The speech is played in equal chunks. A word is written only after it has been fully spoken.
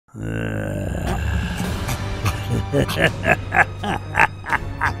What?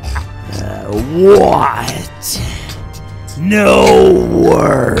 No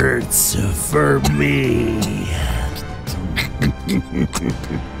words for me.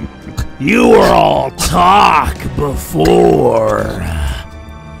 You were all talk before.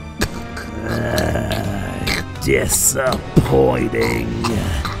 Disappointing.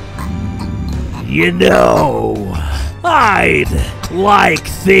 You know, I'd like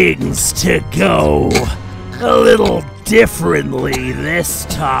things to go a little differently this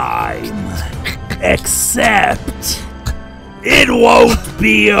time. Except, it won't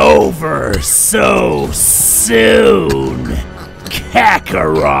be over so soon,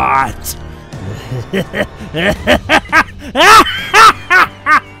 Kakarot.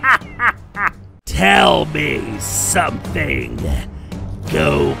 Tell me something,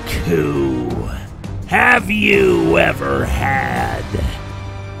 Goku. Have you ever had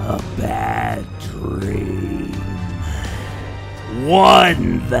a bad dream?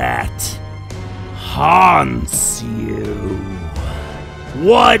 One that haunts you.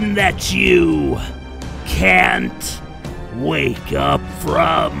 One that you can't wake up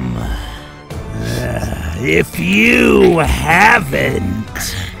from. If you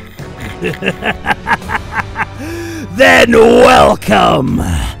haven't, then welcome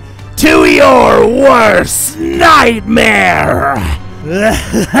to your worst nightmare!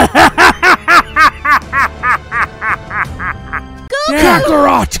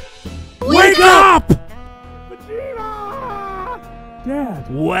 Kakarot! Wake up! Dad.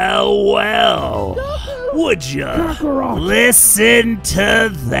 Well, would ya listen to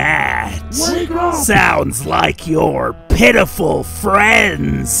that? Sounds like your pitiful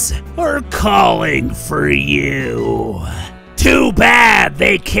friends are calling for you. Too bad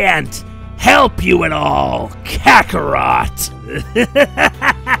they can't help you at all, Kakarot.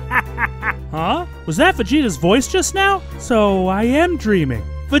 Huh? Was that Vegeta's voice just now? So I am dreaming.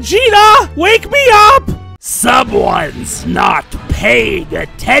 Vegeta, wake me up! Someone's not paying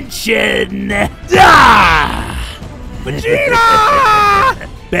attention. Ah! Vegeta!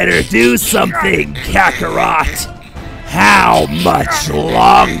 Better do something, Kakarot. How much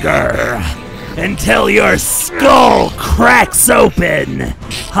longer? Until your skull cracks open,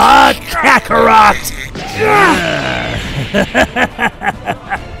 huh, Kakarot?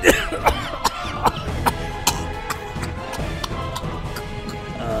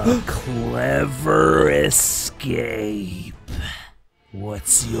 A clever escape.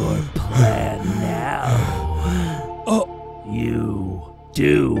 What's your plan now? You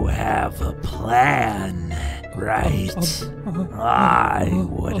do have a plan, right? I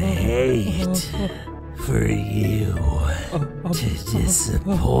would hate for you to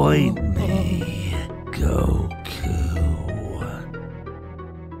disappoint me, Goku.